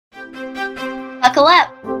Buckle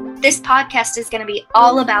up! This podcast is going to be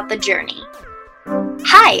all about the journey.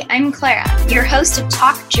 Hi, I'm Clara, your host of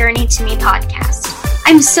Talk Journey to Me podcast.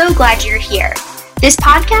 I'm so glad you're here. This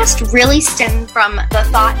podcast really stemmed from the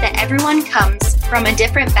thought that everyone comes from a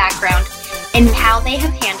different background and how they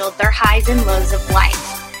have handled their highs and lows of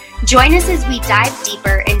life. Join us as we dive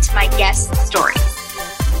deeper into my guests' stories.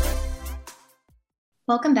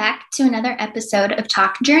 Welcome back to another episode of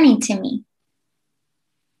Talk Journey to Me.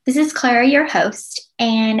 This is Clara, your host,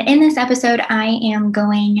 and in this episode, I am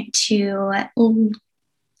going to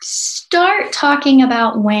start talking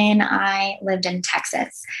about when I lived in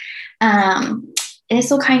Texas. This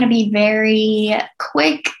will kind of be very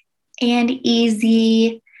quick and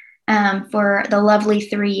easy. For the lovely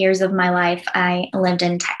 3 years of my life, I lived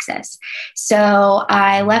in Texas. So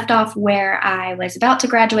I left off where I was about to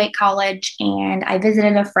graduate college, and I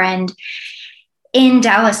visited a friend in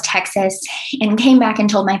Dallas, Texas, and came back and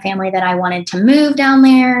told my family that I wanted to move down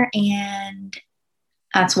there. And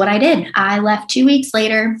that's what I did. I left 2 weeks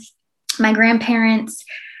later. My grandparents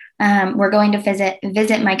were going to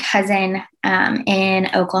visit my cousin in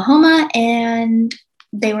Oklahoma. And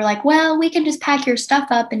they were like, well, we can just pack your stuff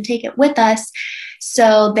up and take it with us.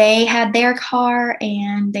 So they had their car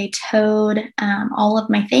and they towed all of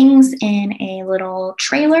my things in a little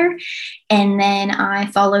trailer. And then I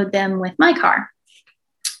followed them with my car.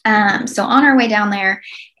 So on our way down there,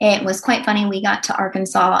 it was quite funny. We got to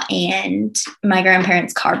Arkansas and my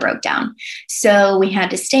grandparents' car broke down. So we had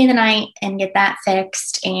to stay the night and get that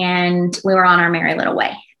fixed. And we were on our merry little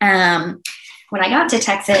way. When I got to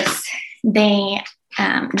Texas, they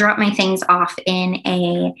dropped my things off in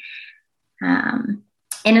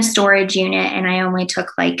a storage unit. And I only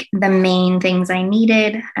took like the main things I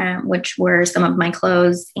needed, which were some of my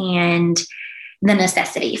clothes and the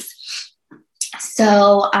necessities.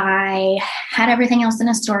 So I had everything else in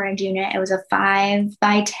a storage unit. It was a 5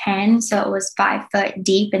 by 10. So it was 5 foot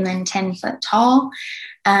deep and then 10 foot tall.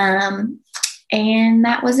 And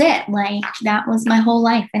that was it. Like that was my whole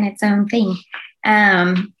life in its own thing.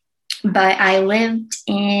 But I lived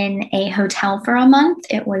in a hotel for a month.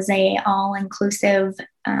 It was a all-inclusive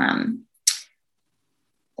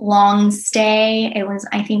long stay. It was,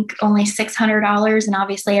 I think, only $600. And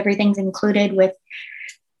obviously everything's included with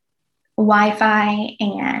Wi-Fi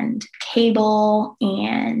and cable,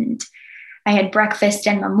 and I had breakfast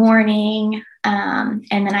in the morning, and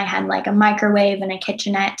then I had like a microwave and a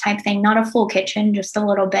kitchenette type thing, not a full kitchen, just a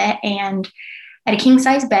little bit, and I had a king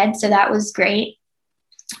size bed, so that was great.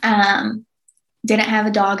 Didn't have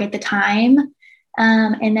a dog at the time,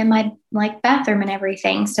 and then my like bathroom and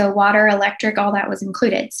everything, so water, electric, all that was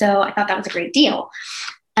included, so I thought that was a great deal.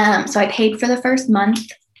 So I paid for the first month.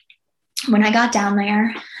 When I got down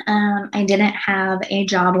there, I didn't have a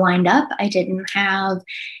job lined up. I didn't have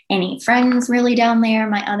any friends really down there.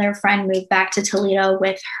 My other friend moved back to Toledo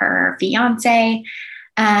with her fiance.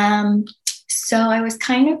 So I was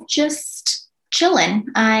kind of just chilling.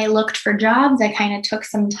 I looked for jobs. I kind of took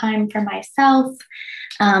some time for myself,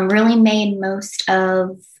 really made most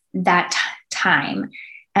of that time.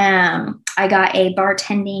 I got a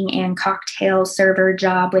bartending and cocktail server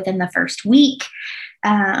job within the first week.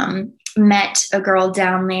 Met a girl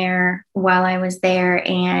down there while I was there,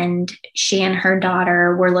 and she and her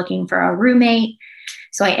daughter were looking for a roommate.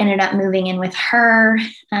 So I ended up moving in with her.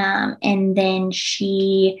 And then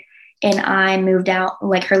she and I moved out,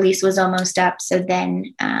 like her lease was almost up. So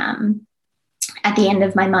then at the end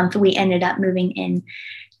of my month, we ended up moving in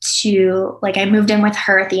to, like, I moved in with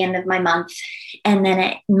her at the end of my month. And then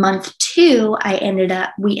at month 2,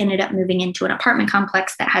 we ended up moving into an apartment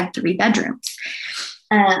complex that had 3 bedrooms.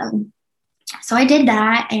 So I did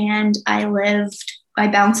that, and I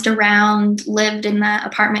bounced around, lived in the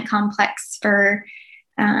apartment complex for,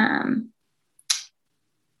 I'm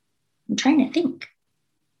trying to think.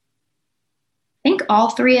 I think all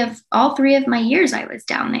three of my years I was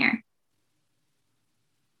down there.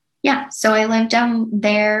 Yeah. So I lived down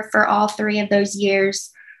there for all 3 of those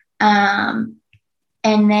years. And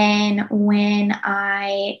then when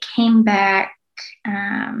I came back,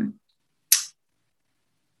 I'm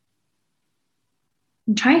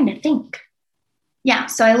trying to think. Yeah,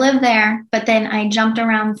 so I lived there, but then I jumped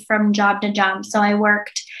around from job to job. So I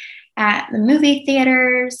worked at the movie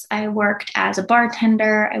theaters. I worked as a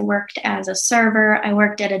bartender. I worked as a server. I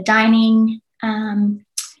worked at a dining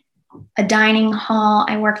hall.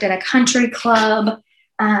 I worked at a country club.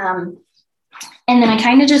 And then I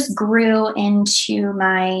kind of just grew into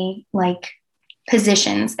my like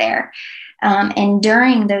positions there. And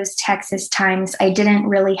during those Texas times, I didn't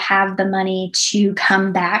really have the money to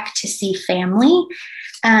come back to see family.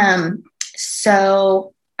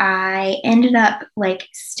 So I ended up like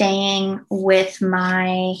staying with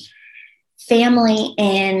my family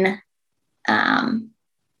in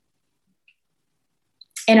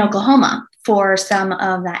Oklahoma for some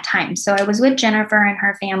of that time. So I was with Jennifer and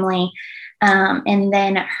her family. And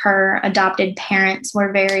then her adopted parents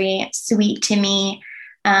were very sweet to me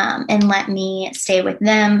and let me stay with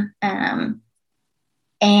them.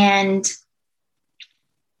 And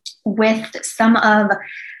with some of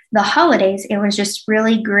the holidays, it was just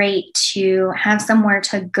really great to have somewhere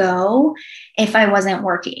to go if I wasn't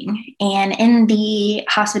working. And in the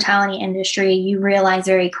hospitality industry, you realize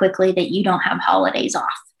very quickly that you don't have holidays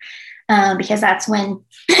off because that's when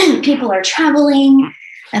people are traveling.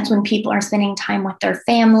 That's when people are spending time with their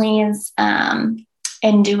families and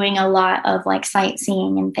doing a lot of like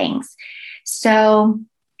sightseeing and things. So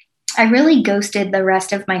I really ghosted the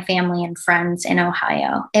rest of my family and friends in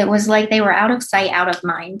Ohio. It was like they were out of sight, out of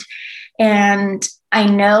mind. And I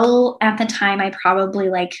know at the time I probably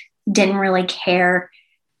like didn't really care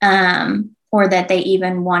or that they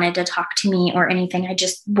even wanted to talk to me or anything. I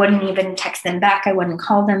just wouldn't even text them back. I wouldn't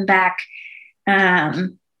call them back.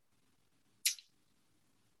 And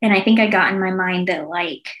I think I got in my mind that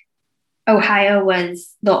like Ohio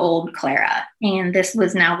was the old Clara and this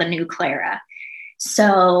was now the new Clara.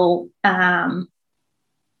 So I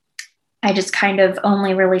just kind of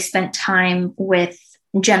only really spent time with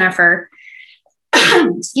Jennifer,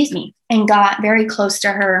 excuse me, and got very close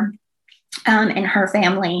to her and her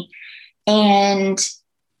family. And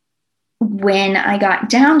when I got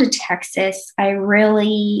down to Texas,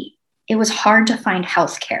 it was hard to find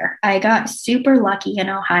healthcare. I got super lucky in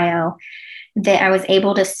Ohio that I was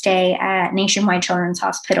able to stay at Nationwide Children's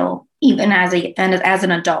Hospital, even as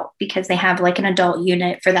an adult, because they have like an adult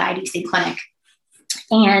unit for the IDC clinic.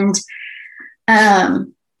 And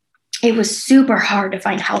it was super hard to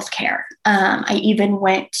find healthcare. I even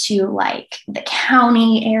went to like the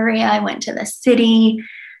county area. I went to the city.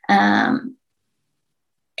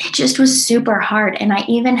 It just was super hard. And I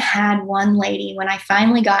even had one lady when I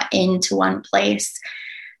finally got into one place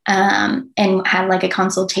and had like a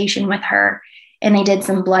consultation with her and they did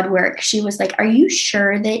some blood work. She was like, "Are you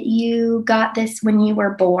sure that you got this when you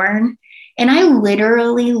were born?" And I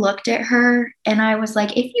literally looked at her and I was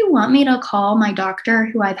like, "If you want me to call my doctor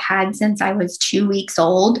who I've had since I was 2 weeks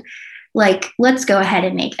old, like, let's go ahead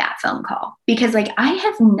and make that phone call." Because like, I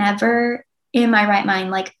have never in my right mind,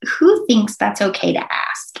 like who thinks that's okay to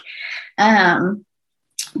ask?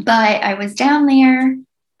 But I was down there.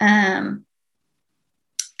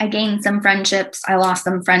 I gained some friendships. I lost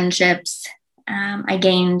some friendships. I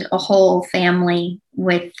gained a whole family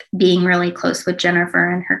with being really close with Jennifer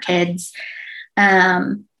and her kids.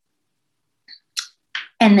 And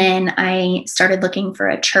then I started looking for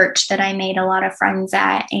a church that I made a lot of friends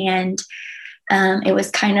at. And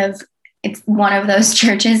it's one of those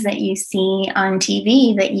churches that you see on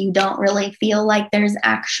TV that you don't really feel like there's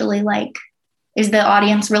actually like, is the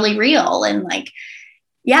audience really real? And like,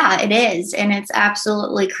 yeah, it is. And it's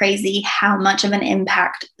absolutely crazy how much of an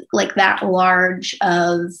impact like that large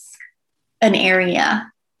of an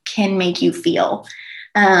area can make you feel.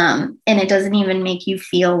 And it doesn't even make you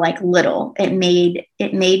feel like little. It made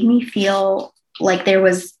me feel like I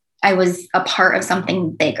was a part of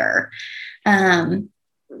something bigger,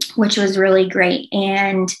 which was really great.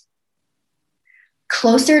 And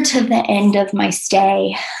closer to the end of my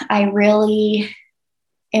stay, I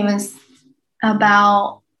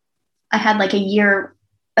had like a year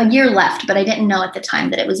left, but I didn't know at the time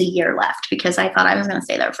that it was a year left because I thought I was going to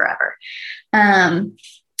stay there forever.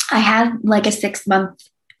 I had like a 6-month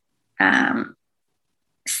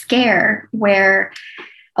scare where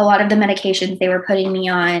a lot of the medications they were putting me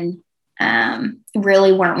on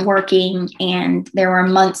really weren't working. And there were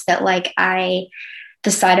months that like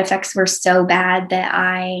the side effects were so bad that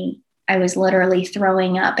I was literally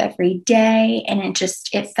throwing up every day and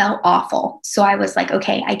it felt awful. So I was like,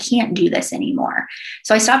 okay, I can't do this anymore.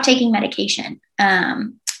 So I stopped taking medication.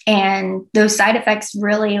 And those side effects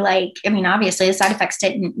really obviously the side effects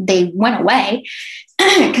they went away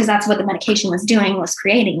because that's what the medication was doing, was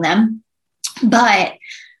creating them. But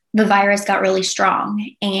the virus got really strong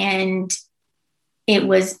and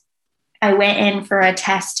I went in for a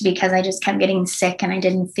test because I just kept getting sick and I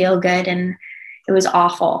didn't feel good and it was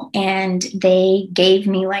awful. And they gave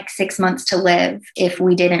me like 6 months to live if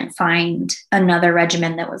we didn't find another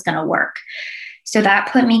regimen that was going to work. So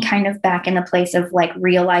that put me kind of back in a place of like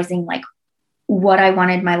realizing like what I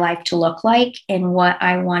wanted my life to look like and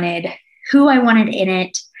who I wanted in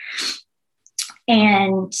it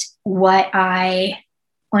and what I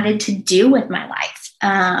wanted to do with my life.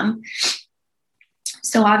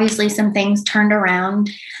 So obviously some things turned around.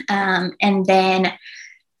 And then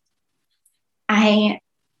I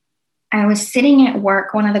was sitting at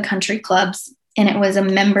work, one of the country clubs, and it was a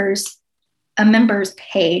members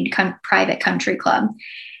paid private country club.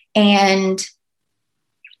 And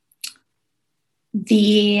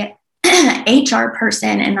the HR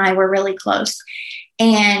person and I were really close.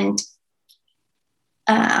 And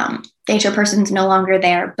the HR person's no longer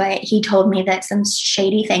there, but he told me that some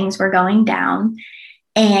shady things were going down.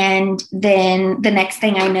 And then the next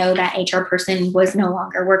thing I know, that HR person was no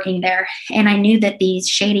longer working there. And I knew that these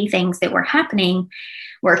shady things that were happening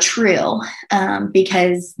were true,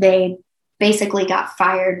 because they basically got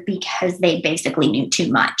fired because they basically knew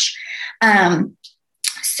too much.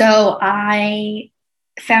 So I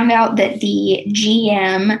found out that the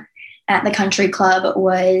GM at the country club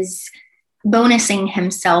was bonusing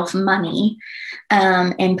himself money,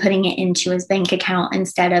 and putting it into his bank account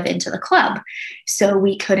instead of into the club. So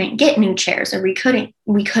we couldn't get new chairs, or we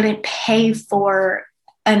couldn't pay for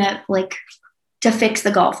to fix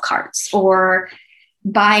the golf carts or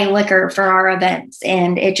buy liquor for our events.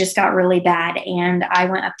 And it just got really bad. And I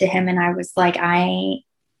went up to him and I was like, I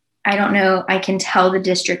don't know. I can tell the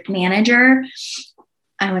district manager.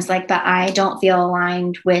 I was like, but I don't feel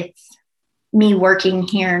aligned with me working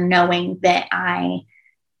here, knowing that I'm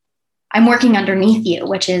working underneath you,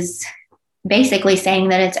 which is basically saying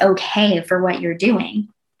that it's okay for what you're doing.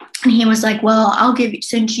 And he was like, well, I'll give you,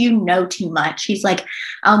 since you know too much, he's like,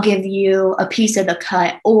 I'll give you a piece of the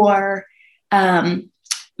cut, or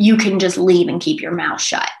you can just leave and keep your mouth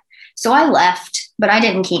shut. So I left, but I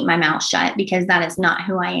didn't keep my mouth shut, because that is not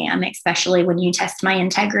who I am, especially when you test my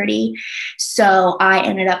integrity. So I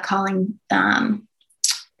ended up calling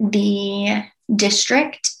the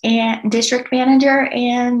district manager,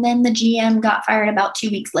 and then the GM got fired about 2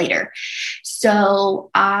 weeks later. So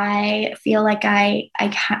I feel like I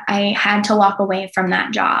had to walk away from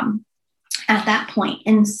that job at that point.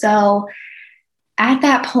 And so at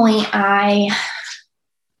that point, I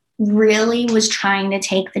really was trying to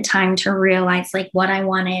take the time to realize like what I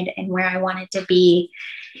wanted and where I wanted to be.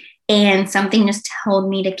 And something just told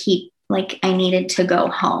me to keep, like, I needed to go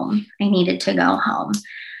home.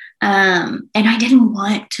 And I didn't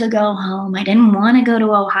want to go home. I didn't want to go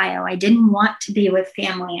to Ohio. I didn't want to be with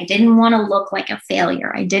family. I didn't want to look like a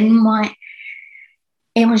failure. It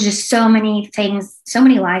was just so many things, so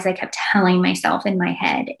many lies I kept telling myself in my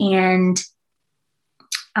head. And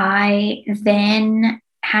I then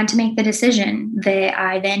had to make the decision that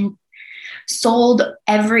I then sold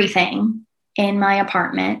everything in my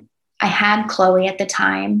apartment. I had Chloe at the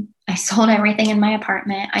time. I sold everything in my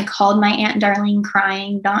apartment. I called my Aunt Darlene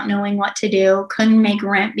crying, not knowing what to do. Couldn't make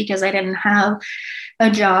rent because I didn't have a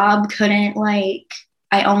job. I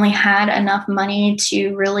only had enough money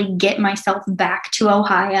to really get myself back to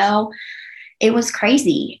Ohio. It was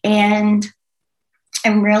crazy. And I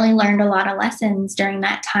really learned a lot of lessons during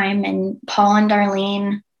that time. And Paul and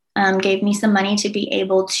Darlene gave me some money to be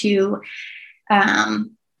able to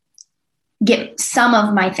get some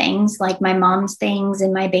of my things, like my mom's things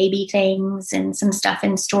and my baby things and some stuff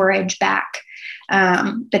in storage back.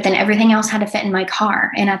 But then everything else had to fit in my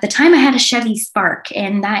car. And at the time I had a Chevy Spark,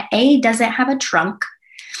 and that doesn't have a trunk.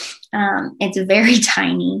 It's very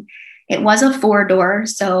tiny. It was a 4-door.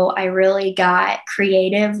 So I really got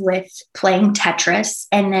creative with playing Tetris.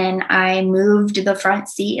 And then I moved the front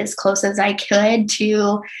seat as close as I could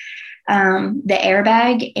to the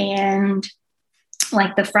airbag and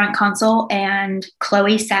like the front console, and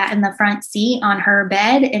Chloe sat in the front seat on her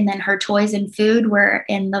bed, and then her toys and food were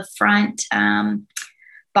in the front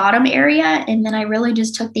bottom area. And then I really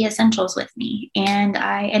just took the essentials with me, and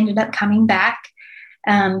I ended up coming back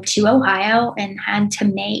to Ohio and had to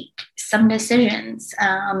make some decisions.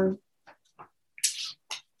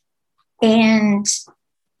 And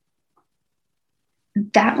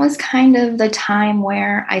that was kind of the time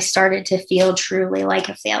where I started to feel truly like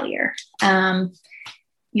a failure.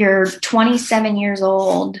 You're 27 years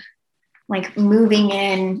old, like moving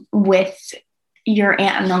in with your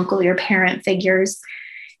aunt and uncle, your parent figures,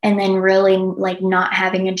 and then really like not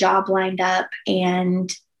having a job lined up. And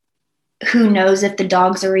who knows if the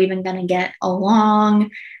dogs are even going to get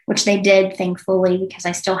along, which they did, thankfully, because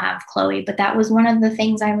I still have Chloe. But that was one of the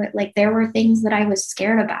things there were things that I was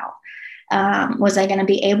scared about. Was I going to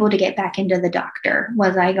be able to get back into the doctor?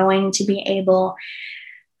 Was I going to be able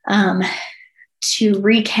to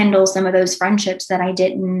rekindle some of those friendships that I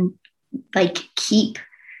didn't keep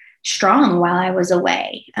strong while I was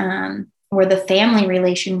away? Or the family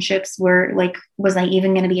relationships were was I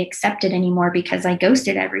even going to be accepted anymore because I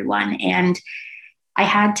ghosted everyone? And I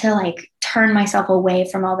had to like turn myself away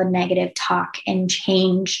from all the negative talk and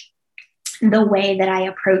change the way that I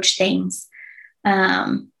approach things.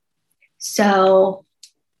 So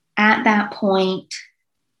at that point,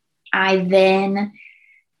 I then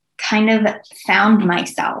kind of found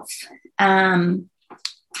myself. And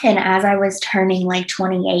as I was turning like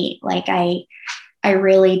 28, like I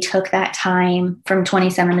really took that time from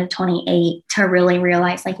 27 to 28 to really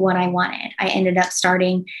realize like what I wanted. I ended up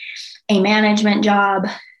starting a management job.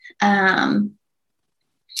 And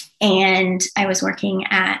I was working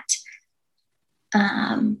at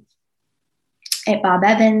Bob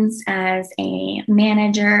Evans as a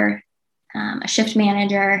manager, a shift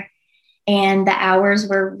manager, and the hours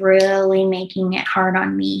were really making it hard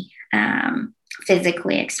on me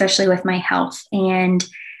physically, especially with my health. And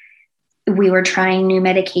we were trying new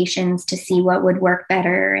medications to see what would work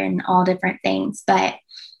better and all different things. But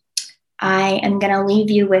I am going to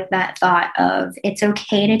leave you with that thought of it's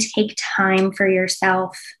okay to take time for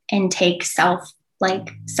yourself and take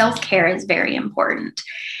self-care is very important.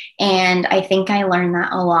 And I think I learned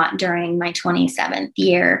that a lot during my 27th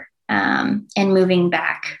year and moving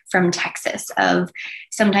back from Texas of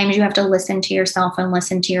sometimes you have to listen to yourself and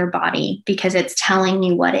listen to your body because it's telling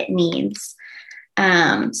you what it needs.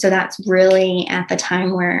 So that's really at the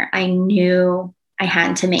time where I knew I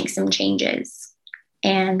had to make some changes,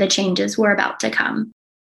 and the changes were about to come.